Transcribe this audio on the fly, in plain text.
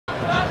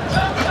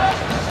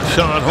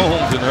Richaun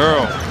Holmes and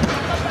Earl.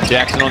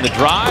 Jackson on the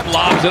drive,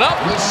 lobs it up,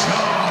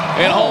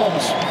 and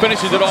Holmes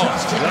finishes it off.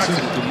 Jackson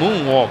with the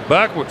moonwalk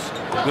backwards.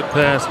 Good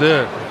pass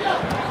there.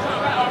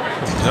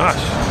 Gosh.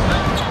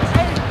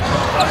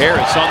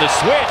 Harris on the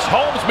switch.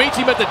 Holmes meets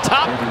him at the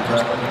top,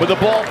 but the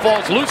ball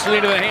falls loosely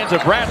into the hands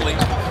of Bradley.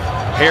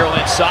 Harrell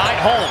inside.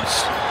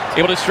 Holmes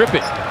able to strip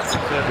it.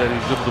 Said that he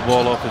zipped the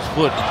ball off his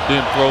foot,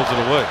 then throws it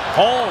away.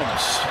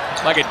 Holmes,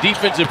 like a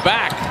defensive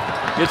back,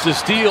 gets the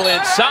steal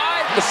inside.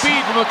 The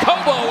feed from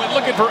Okobo and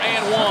looking for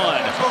and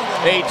one.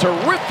 A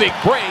terrific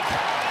break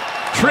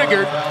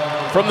triggered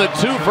from the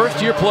two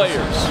first-year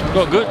players.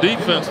 Well, good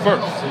defense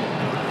first.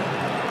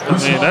 I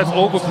mean, that's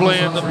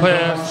overplaying the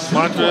pass.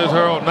 Montrezl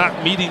Harrell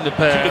not meeting the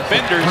pass. Two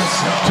defenders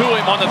to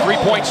him on the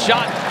three-point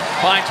shot.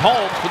 Finds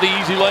Holmes for the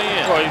easy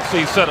lay-in. Well,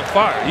 he set a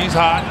fire. He's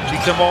hot. He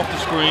come off the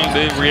screen.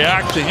 They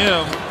react to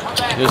him.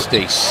 Just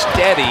a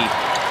steady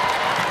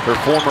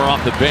performer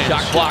off the bench.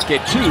 Shot clock at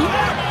 2.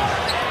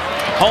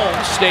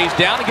 Holmes stays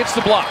down and gets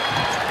the block.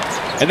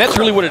 And that's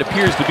really what it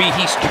appears to be.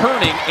 He's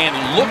turning and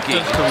looking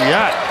to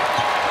react.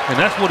 And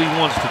that's what he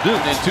wants to do.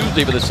 And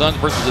Tuesday for the Suns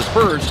versus the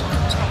Spurs.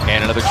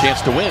 And another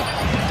chance to win.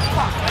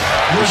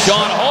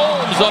 Richaun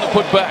Holmes on a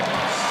putback.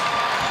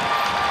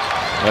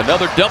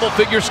 Another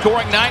double-figure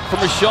scoring night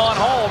from Richaun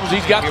Holmes.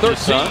 He's got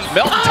 13.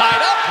 Melton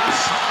tied up.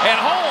 And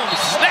Holmes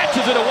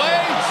snatches it away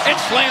and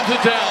slams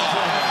it down.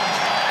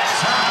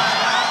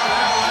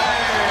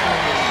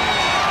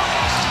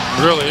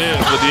 Really is,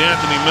 but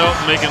Anthony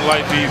Melton making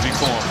life easy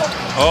for him.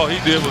 All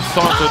he did was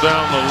saunter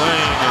down the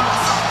lane and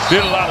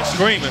did a lot of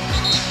screaming.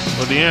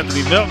 But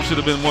Anthony Melton should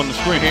have been one to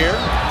scream. Here,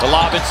 the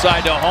lob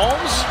inside to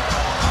Holmes.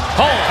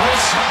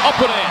 Holmes, up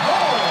and in.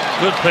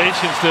 Good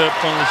patience there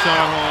from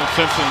Richaun Holmes.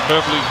 Simpson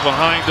Beverly's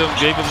behind him,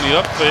 gave him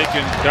the up fake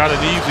and got an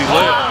easy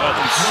layup.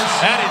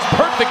 That is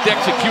perfect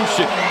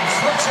execution.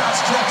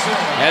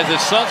 As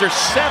the Suns are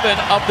 7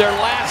 of their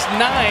last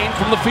 9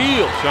 from the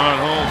field. Richaun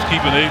Holmes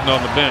keeping Aiden on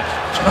the bench.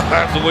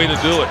 That's the way to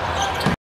do it.